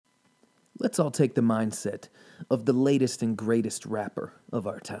Let's all take the mindset of the latest and greatest rapper of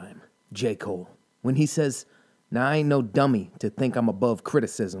our time, J. Cole, when he says, "Now I ain't no dummy to think I'm above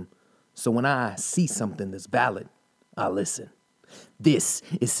criticism, so when I see something that's valid, I listen." This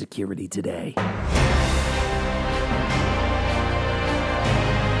is Security Today.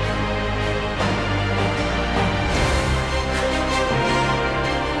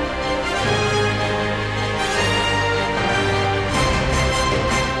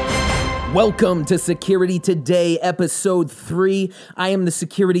 Welcome to Security Today, Episode 3. I am the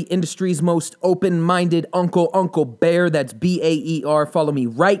security industry's most open-minded Uncle Bear. That's B-A-E-R. Follow me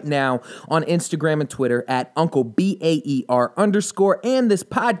right now on Instagram and Twitter at Uncle B-A-E-R _ and this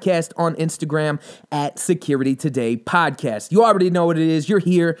podcast on Instagram at Security Today Podcast. You already know what it is. You're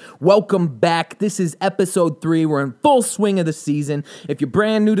here. Welcome back. This is Episode 3. We're in full swing of the season. If you're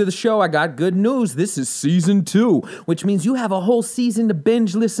brand new to the show, I got good news. This is Season 2, which means you have a whole season to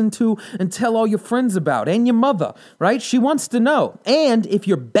binge listen to and tell all your friends about, and your mother, right? She wants to know. And if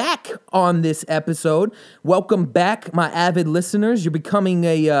you're back on this episode, welcome back, my avid listeners. You're becoming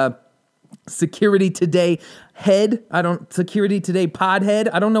a Security Today Security Today pod head.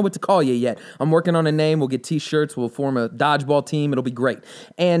 I don't know what to call you yet. I'm working on a name. We'll get t-shirts. We'll form a dodgeball team. It'll be great.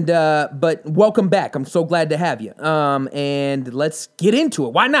 And, but welcome back. I'm so glad to have you. And let's get into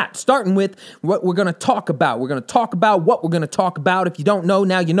it. Why not? Starting with what we're going to talk about. We're going to talk about what we're going to talk about. If you don't know,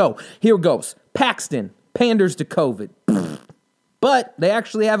 now you know. Here goes. Paxton panders to COVID. But they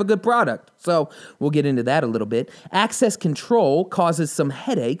actually have a good product, so we'll get into that a little bit. Access control causes some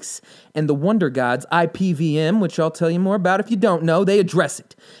headaches, and the Wonder Gods IPVM, which I'll tell you more about if you don't know, they address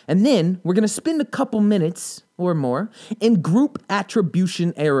it. And then we're going to spend a couple minutes or more in group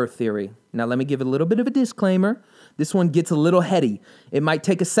attribution error theory. Now, let me give a little bit of a disclaimer. This one gets a little heady. It might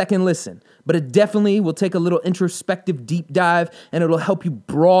take a second listen, but it definitely will take a little introspective deep dive, and it'll help you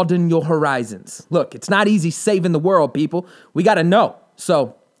broaden your horizons. Look, it's not easy saving the world, people. We got to know.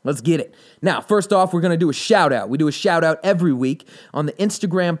 So let's get it. Now, first off, we're going to do a shout out. We do a shout out every week on the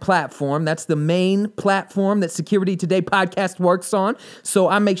Instagram platform. That's the main platform that Security Today Podcast works on. So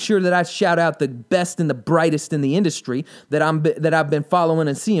I make sure that I shout out the best and the brightest in the industry that I've been following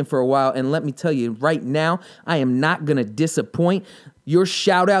and seeing for a while. And let me tell you right now, I am not going to disappoint. Your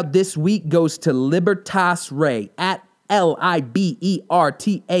shout out this week goes to Libertas Ray at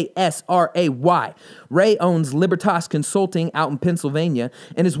Libertasray. Ray owns Libertas Consulting out in Pennsylvania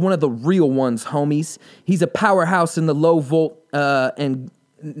and is one of the real ones, homies. He's a powerhouse in the low volt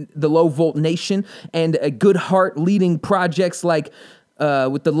nation and a good heart leading projects like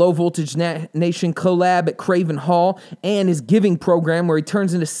with the Low Voltage Nation collab at Craven Hall and his giving program where he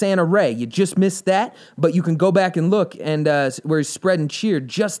turns into Santa Ray. You just missed that, but you can go back and look and where he's spreading cheer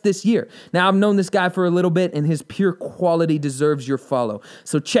just this year. Now, I've known this guy for a little bit, and his pure quality deserves your follow.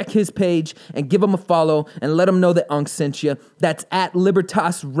 So check his page and give him a follow and let him know that Unc sent you. That's at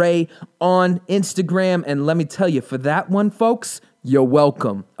Libertas Ray on Instagram. And let me tell you, for that one, folks, you're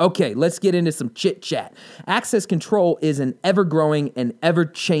welcome. Okay, let's get into some chit-chat. Access control is an ever-growing and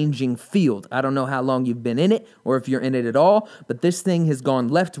ever-changing field. I don't know how long you've been in it or if you're in it at all, but this thing has gone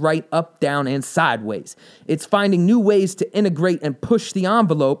left, right, up, down, and sideways. It's finding new ways to integrate and push the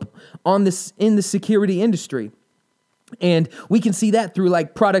envelope on this in the security industry. And we can see that through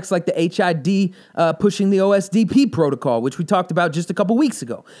like products like the HID pushing the OSDP protocol, which we talked about just a couple weeks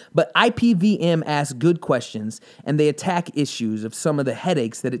ago. But IPVM asks good questions, and they attack issues of some of the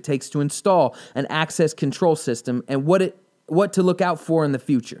headaches that it takes to install an access control system and what to look out for in the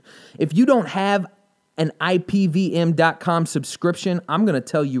future. If you don't have an IPVM.com subscription, I'm going to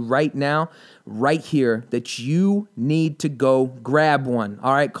tell you right now, right here, that you need to go grab one.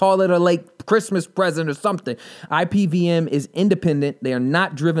 All right, call it a late Christmas present or something. IPVM is independent. They are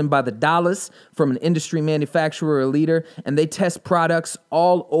not driven by the dollars from an industry manufacturer or leader, and they test products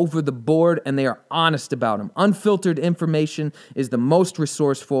all over the board, and they are honest about them. Unfiltered information is the most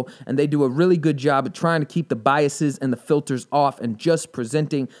resourceful, and they do a really good job at trying to keep the biases and the filters off and just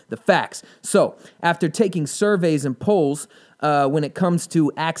presenting the facts. So, after taking surveys and polls, when it comes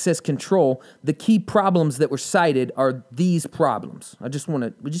to access control, the key problems that were cited are these problems. We're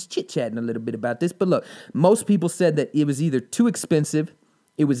just chit-chatting a little bit about this, but look, most people said that it was either too expensive,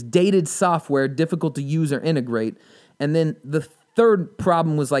 it was dated software, difficult to use or integrate, and then the third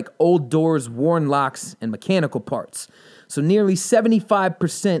problem was like old doors, worn locks, and mechanical parts. So nearly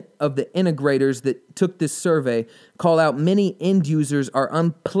 75% of the integrators that took this survey call out many end users are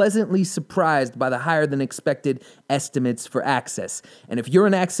unpleasantly surprised by the higher than expected estimates for access. And if you're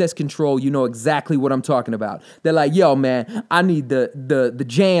in access control, you know exactly what I'm talking about. They're like, yo, man, I need the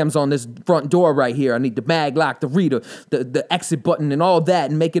jams on this front door right here. I need the mag lock, the reader, the exit button and all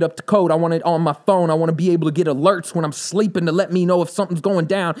that, and make it up to code. I want it on my phone. I want to be able to get alerts when I'm sleeping to let me know if something's going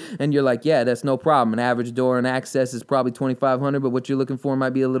down. And you're like, yeah, that's no problem. An average door and access is probably $2,500, but what you're looking for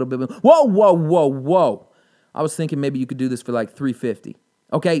might be a little bit more. Whoa. I was thinking maybe you could do this for like $350.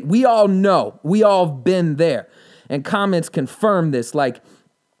 Okay, we all know. We all have been there. And comments confirm this, like,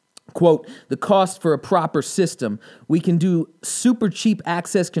 quote, the cost for a proper system. We can do super cheap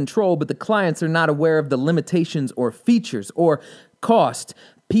access control, but the clients are not aware of the limitations or features or cost.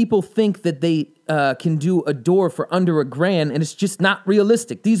 People think that they can do a door for under $1,000, and it's just not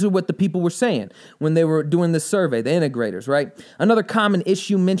realistic. These are what the people were saying when they were doing this survey, the integrators, right? Another common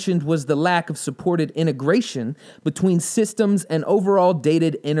issue mentioned was the lack of supported integration between systems and overall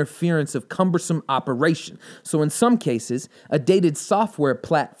dated interference of cumbersome operation. So in some cases, a dated software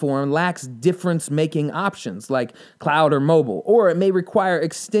platform lacks difference-making options like cloud or mobile, or it may require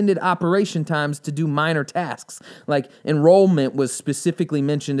extended operation times to do minor tasks. Like enrollment was specifically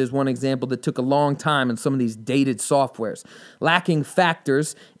mentioned as one example that took a long time in some of these dated softwares. Lacking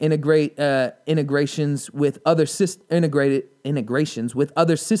factors integrations with other integrations with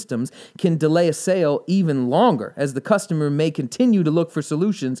other systems can delay a sale even longer, as the customer may continue to look for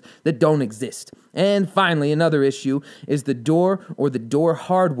solutions that don't exist. And finally, another issue is the door or the door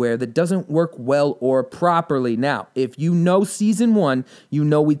hardware that doesn't work well or properly. Now, if you know season 1, you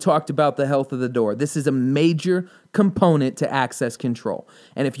know we talked about the health of the door. This is a major component to access control.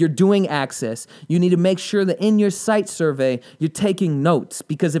 And if you're doing access, you need to make sure that in your site survey, you're taking notes,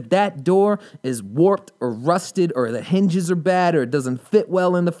 because if that door is warped or rusted, or the hinges are bad, or it doesn't fit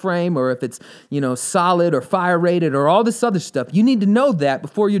well in the frame, or if it's, solid or fire rated or all this other stuff, you need to know that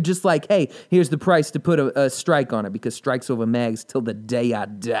before you're just like, hey, here's the price to put a strike on it, because strikes over mags till the day I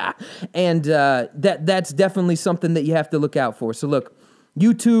die. And that's definitely something that you have to look out for. So look,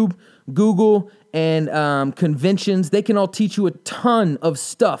 YouTube, Google, and conventions, they can all teach you a ton of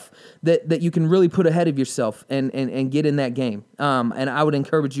stuff that you can really put ahead of yourself and get in that game. And I would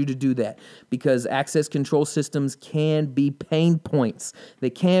encourage you to do that, because access control systems can be pain points. They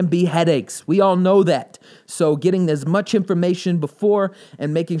can be headaches. We all know that. So getting as much information before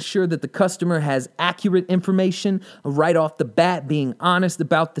and making sure that the customer has accurate information right off the bat, being honest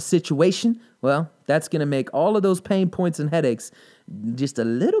about the situation, well, that's going to make all of those pain points and headaches just a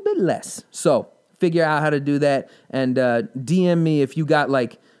little bit less. So figure out how to do that, and DM me if you got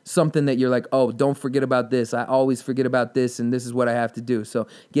like something that you're like, oh, don't forget about this. I always forget about this, and this is what I have to do. So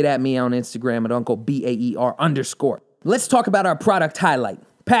get at me on Instagram at UncleBaer_. Let's talk about our product highlight.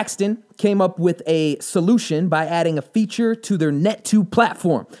 Paxton came up with a solution by adding a feature to their Net2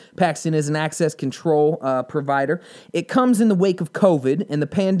 platform. Paxton is an access control provider. It comes in the wake of COVID and the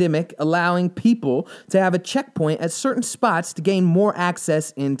pandemic, allowing people to have a checkpoint at certain spots to gain more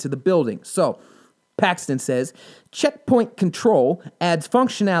access into the building. So Paxton says, Checkpoint Control adds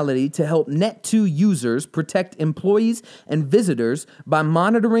functionality to help Net2 users protect employees and visitors by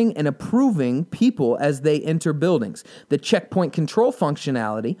monitoring and approving people as they enter buildings. The Checkpoint Control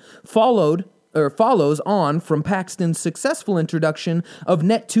functionality follows on from Paxton's successful introduction of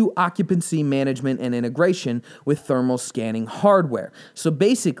Net2 occupancy management and integration with thermal scanning hardware. So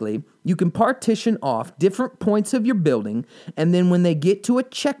basically, you can partition off different points of your building, and then when they get to a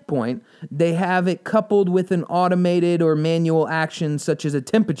checkpoint, they have it coupled with an automated or manual action such as a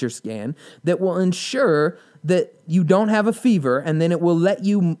temperature scan that will ensure that you don't have a fever, and then it will let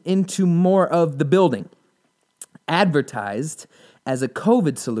you into more of the building. Advertised as a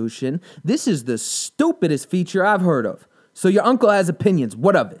COVID solution, this is the stupidest feature I've heard of. So your uncle has opinions.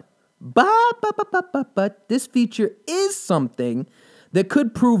 What of it? But this feature is something that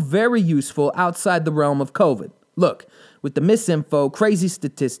could prove very useful outside the realm of COVID. Look, with the misinfo, crazy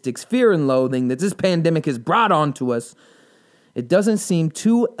statistics, fear and loathing that this pandemic has brought onto us, it doesn't seem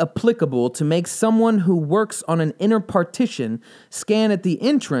too applicable to make someone who works on an inner partition scan at the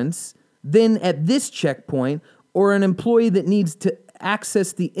entrance, then at this checkpoint, or an employee that needs to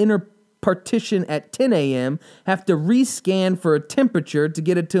access the inner partition at 10 a.m. have to rescan for a temperature to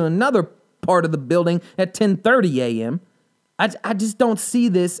get it to another part of the building at 10:30 a.m. I just don't see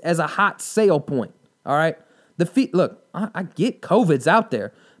this as a hot sale point, all right? Look, I get COVID's out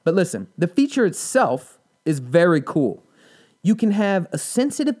there, but listen, the feature itself is very cool. You can have a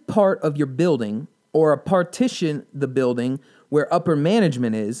sensitive part of your building or a partition the building where upper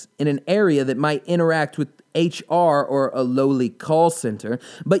management is in an area that might interact with HR or a lowly call center,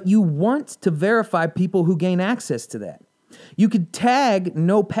 but you want to verify people who gain access to that. You could tag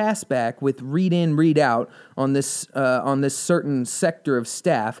no passback with read in, read out on this certain sector of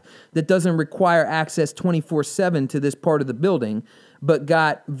staff that doesn't require access 24/7 to this part of the building, but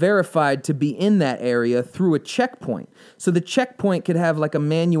got verified to be in that area through a checkpoint. So the checkpoint could have like a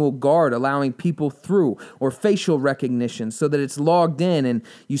manual guard allowing people through, or facial recognition so that it's logged in and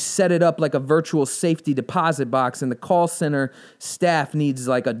you set it up like a virtual safety deposit box, and the call center staff needs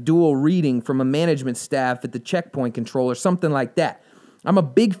like a dual reading from a management staff at the checkpoint control or something like that. I'm a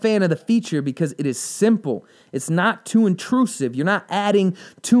big fan of the feature because it is simple. It's not too intrusive. You're not adding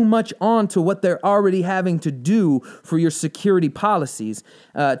too much on to what they're already having to do for your security policies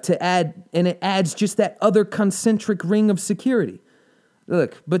and it adds just that other concentric ring of security.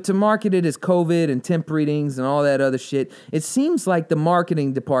 Look, but to market it as COVID and temp readings and all that other shit, it seems like the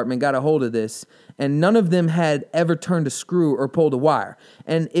marketing department got a hold of this and none of them had ever turned a screw or pulled a wire.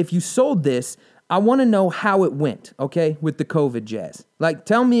 And if you sold this, I want to know how it went, okay, with the COVID jazz. Like,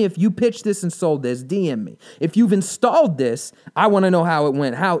 tell me if you pitched this and sold this, DM me. If you've installed this, I want to know how it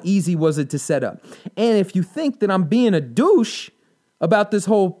went. How easy was it to set up? And if you think that I'm being a douche about this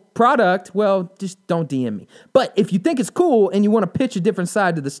whole product, well, just don't DM me. But if you think it's cool and you want to pitch a different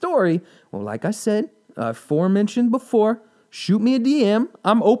side to the story, well, like I said, aforementioned before, shoot me a DM.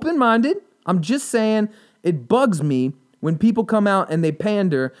 I'm open-minded. I'm just saying it bugs me when people come out and they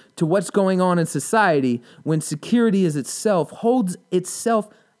pander to what's going on in society, when security is itself holds itself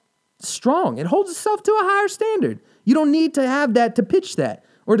strong. It holds itself to a higher standard. You don't need to have that to pitch that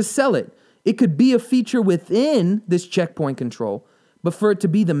or to sell it. It could be a feature within this checkpoint control, but for it to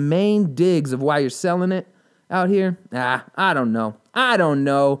be the main digs of why you're selling it out here, I don't know.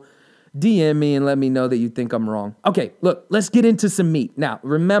 DM me and let me know that you think I'm wrong. Okay, look, let's get into some meat. Now,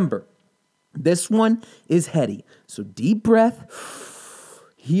 remember, this one is heady. So deep breath.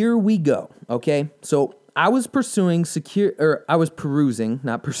 Here we go. Okay. So I was perusing Security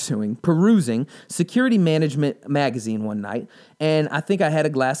Management magazine one night, and I think I had a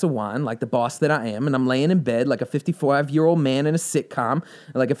glass of wine, like the boss that I am, and I'm laying in bed like a 55-year-old man in a sitcom,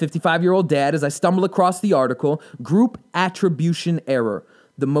 like a 55-year-old dad, as I stumble across the article, Group Attribution Error: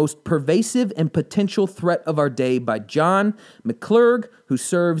 The Most Pervasive and Potential Threat of Our Day, by John McClurg, who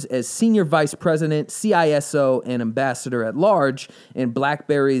serves as Senior Vice President, CISO, and Ambassador at Large in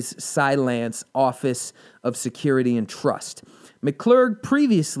BlackBerry's Cylance Office of Security and Trust. McClurg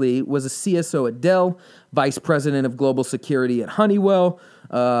previously was a CSO at Dell, Vice President of Global Security at Honeywell,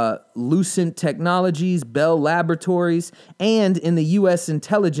 Lucent Technologies, Bell Laboratories, and in the U.S.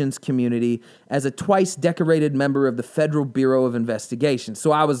 intelligence community as a twice decorated member of the Federal Bureau of Investigation.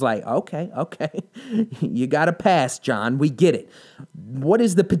 So I was like, okay, you got to pass, John. We get it. What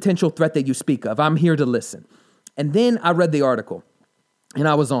is the potential threat that you speak of? I'm here to listen. And then I read the article, and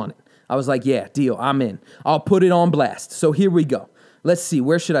I was on it. I was like, yeah, deal, I'm in. I'll put it on blast. So here we go. Let's see,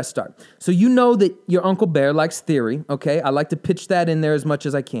 where should I start? So you know that your Uncle Bear likes theory, okay? I like to pitch that in there as much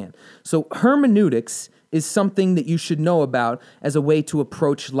as I can. So hermeneutics is something that you should know about as a way to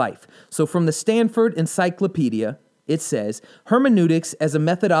approach life. So from the Stanford Encyclopedia, it says, hermeneutics as a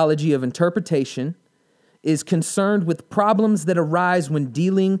methodology of interpretation is concerned with problems that arise when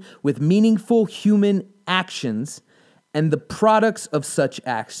dealing with meaningful human actions and the products of such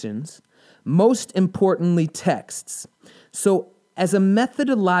actions, most importantly, texts. So as a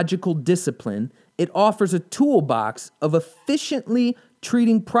methodological discipline, it offers a toolbox of efficiently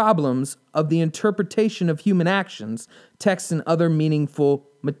treating problems of the interpretation of human actions, texts, and other meaningful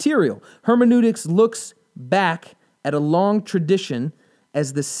material. Hermeneutics looks back at a long tradition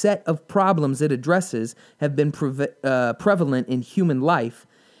as the set of problems it addresses have been prevalent in human life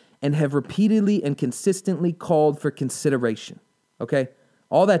and have repeatedly and consistently called for consideration. Okay?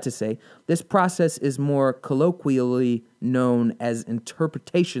 All that to say, this process is more colloquially known as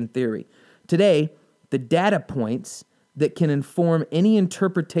interpretation theory. Today, the data points that can inform any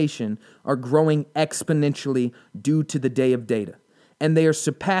interpretation are growing exponentially due to the day of data, and they are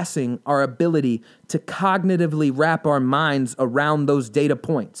surpassing our ability to cognitively wrap our minds around those data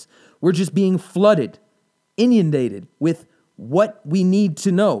points. We're just being flooded, inundated with what we need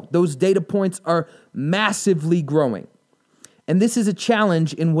to know. Those data points are massively growing. And this is a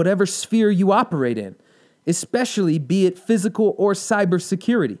challenge in whatever sphere you operate in, especially be it physical or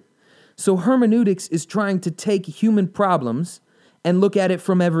cybersecurity. So hermeneutics is trying to take human problems and look at it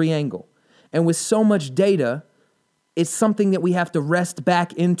from every angle. And with so much data, it's something that we have to rest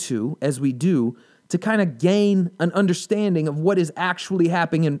back into as we do to kind of gain an understanding of what is actually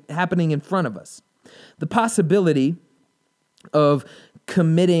happening in front of us. The possibility of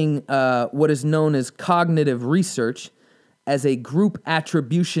committing what is known as cognitive research as a group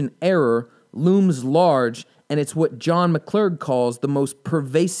attribution error looms large, and it's what John McClurg calls the most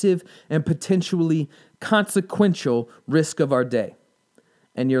pervasive and potentially consequential risk of our day.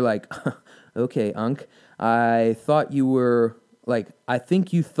 And you're like, okay, Unc, I thought you were, I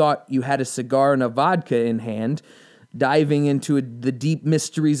think you thought you had a cigar and a vodka in hand, diving into the deep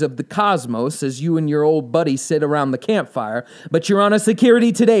mysteries of the cosmos as you and your old buddy sit around the campfire, but you're on a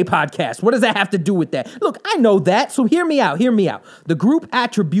Security Today podcast. What does that have to do with that? Look, I know that, so hear me out. The group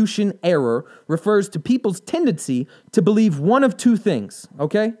attribution error refers to people's tendency to believe one of two things,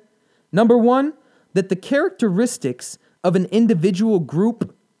 okay? Number one, that the characteristics of an individual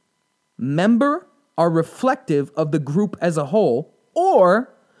group member are reflective of the group as a whole,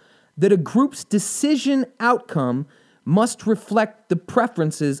 or that a group's decision outcome must reflect the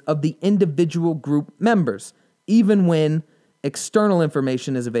preferences of the individual group members, even when external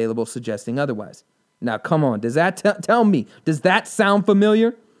information is available suggesting otherwise. Now, come on, does that tell me, does that sound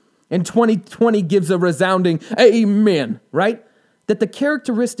familiar? And 2020 gives a resounding amen, right? That the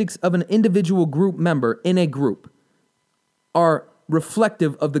characteristics of an individual group member in a group are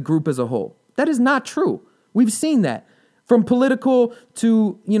reflective of the group as a whole. That is not true. We've seen that. From political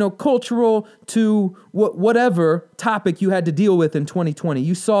to, cultural to whatever topic you had to deal with in 2020,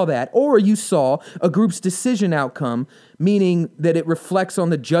 you saw that. Or you saw a group's decision outcome, meaning that it reflects on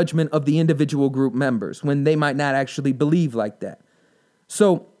the judgment of the individual group members when they might not actually believe like that.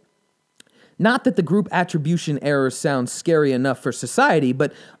 So, not that the group attribution error sounds scary enough for society,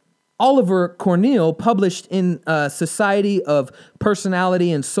 but Oliver Cornell published in Society of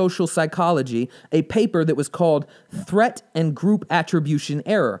Personality and Social Psychology a paper that was called Threat and Group Attribution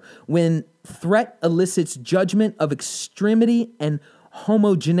Error, when threat elicits judgment of extremity and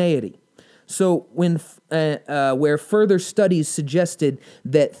homogeneity. So where further studies suggested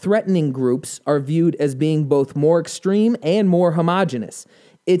that threatening groups are viewed as being both more extreme and more homogeneous.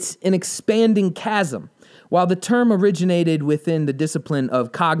 It's an expanding chasm. While the term originated within the discipline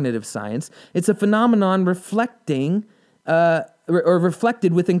of cognitive science, it's a phenomenon reflected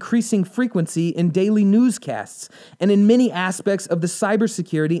with increasing frequency in daily newscasts and in many aspects of the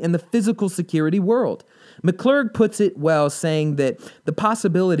cybersecurity and the physical security world. McClurg puts it well, saying that the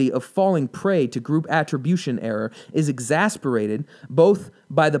possibility of falling prey to group attribution error is exasperated both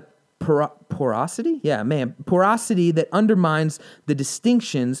by the porosity that undermines the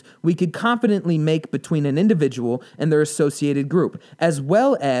distinctions we could confidently make between an individual and their associated group, as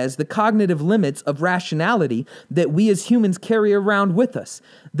well as the cognitive limits of rationality that we as humans carry around with us.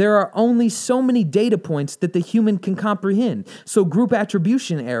 There are only so many data points that the human can comprehend, so group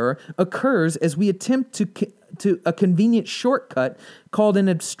attribution error occurs as we attempt to a convenient shortcut called an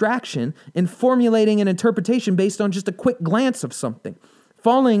abstraction in formulating an interpretation based on just a quick glance of something.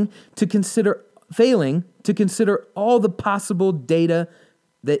 Failing to consider all the possible data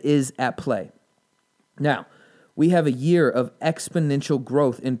that is at play. Now, we have a year of exponential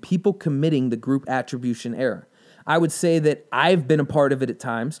growth in people committing the group attribution error. I would say that I've been a part of it at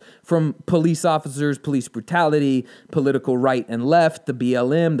times, from police officers, police brutality, political right and left, the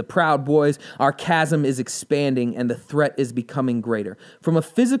BLM, the Proud Boys. Our chasm is expanding and the threat is becoming greater. From a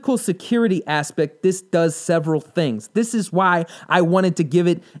physical security aspect, this does several things. This is why I wanted to give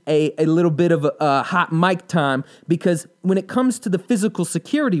it a little bit of a hot mic time, because when it comes to the physical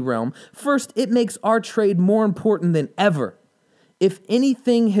security realm, first, it makes our trade more important than ever. If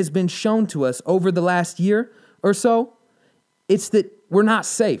anything has been shown to us over the last year or so, it's that we're not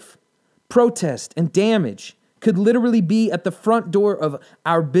safe. Protest and damage could literally be at the front door of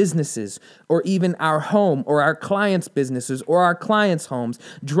our businesses, or even our home, or our clients' businesses, or our clients' homes,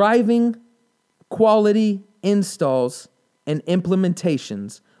 driving quality installs and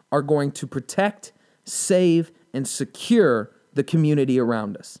implementations are going to protect, save, and secure the community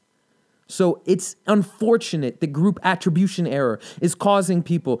around us. So it's unfortunate that group attribution error is causing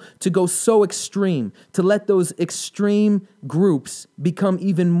people to go so extreme, to let those extreme groups become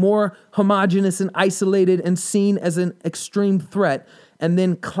even more homogenous and isolated and seen as an extreme threat, and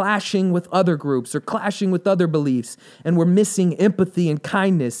then clashing with other groups or clashing with other beliefs. And we're missing empathy and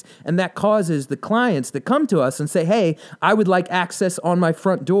kindness. And that causes the clients that come to us and say, hey, I would like access on my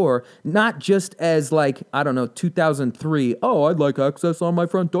front door, not just as 2003, oh, I'd like access on my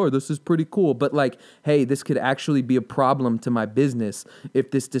front door. This is pretty cool. But hey, this could actually be a problem to my business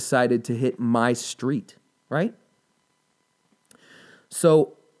if this decided to hit my street, right?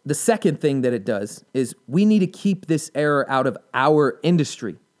 So the second thing that it does is we need to keep this error out of our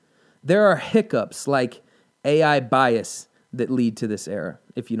industry. There are hiccups like AI bias, that lead to this era.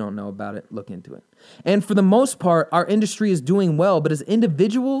 If you don't know about it, look into it. And for the most part, our industry is doing well, but as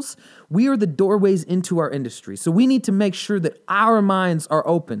individuals, we are the doorways into our industry. So we need to make sure that our minds are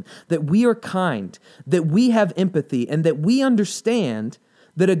open, that we are kind, that we have empathy, and that we understand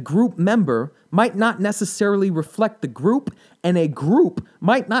that a group member might not necessarily reflect the group, and a group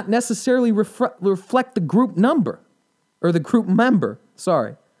might not necessarily reflect the group number, or the group member,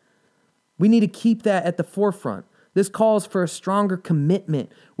 sorry. We need to keep that at the forefront. This calls for a stronger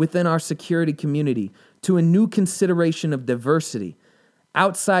commitment within our security community to a new consideration of diversity,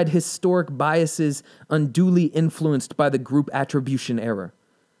 outside historic biases unduly influenced by the group attribution error.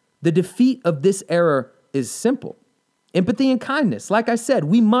 The defeat of this error is simple. Empathy and kindness. Like I said,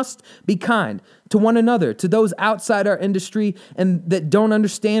 we must be kind to one another, to those outside our industry and that don't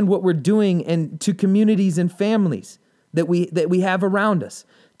understand what we're doing, and to communities and families that we have around us.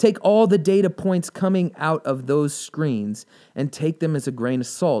 Take all the data points coming out of those screens and take them as a grain of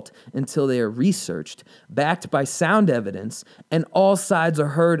salt until they are researched, backed by sound evidence, and all sides are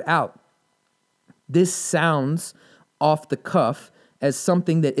heard out. This sounds off the cuff as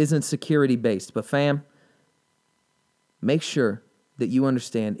something that isn't security-based, but fam, make sure that you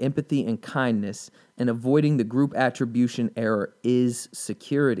understand empathy and kindness and avoiding the group attribution error is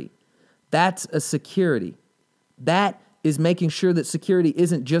security. That's a security. That is making sure that security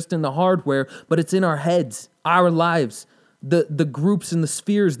isn't just in the hardware, but it's in our heads, our lives, the groups and the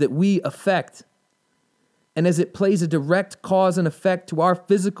spheres that we affect. And as it plays a direct cause and effect to our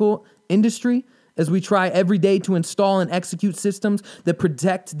physical industry, as we try every day to install and execute systems that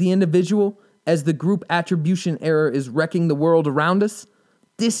protect the individual as the group attribution error is wrecking the world around us,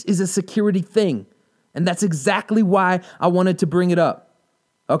 this is a security thing. And that's exactly why I wanted to bring it up.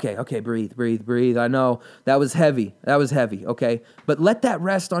 Okay, breathe. I know that was heavy, okay? But let that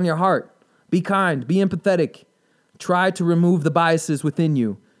rest on your heart. Be kind, be empathetic. Try to remove the biases within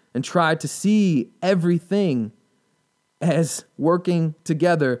you and try to see everything as working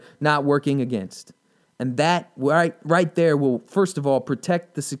together, not working against. And that right there will, first of all,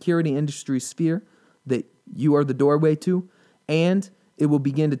 protect the security industry sphere that you are the doorway to, and it will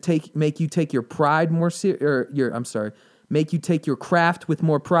begin to make you take your pride more make you take your craft with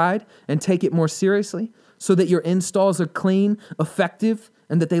more pride and take it more seriously so that your installs are clean, effective,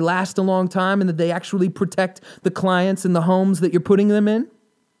 and that they last a long time and that they actually protect the clients and the homes that you're putting them in?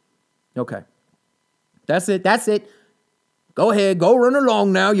 Okay. That's it. Go ahead, go run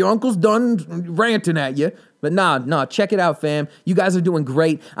along now. Your uncle's done ranting at you. But nah, check it out, fam. You guys are doing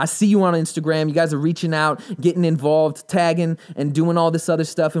great. I see you on Instagram. You guys are reaching out, getting involved, tagging, and doing all this other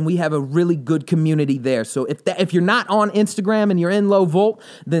stuff, and we have a really good community there. So if you're not on Instagram and you're in low volt,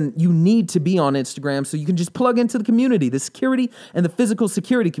 then you need to be on Instagram so you can just plug into the community. The security and the physical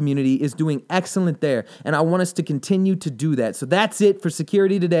security community is doing excellent there, and I want us to continue to do that. So that's it for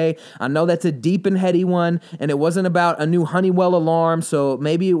security today. I know that's a deep and heady one, and it wasn't about a new Honeywell alarm, so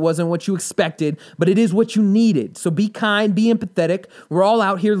maybe it wasn't what you expected, but it is what you needed. So be kind, be empathetic. We're all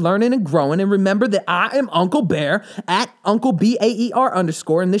out here learning and growing. And remember that I am Uncle Bear at Uncle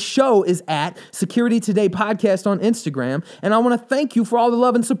BAER_. And this show is at Security Today Podcast on Instagram. And I want to thank you for all the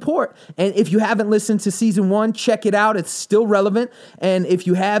love and support. And if you haven't listened to season 1, check it out. It's still relevant. And if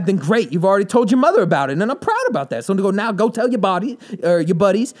you have, then great. You've already told your mother about it. And I'm proud about that. So go tell your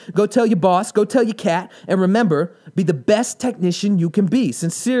buddies, go tell your boss, go tell your cat. And remember, be the best technician you can be.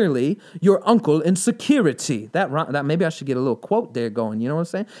 Sincerely, your uncle in security. That maybe I should get a little quote there going. You know what I'm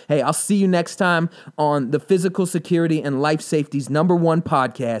saying? Hey, I'll see you next time on the physical security and life safety's #1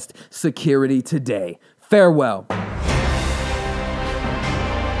 podcast, Security Today. Farewell.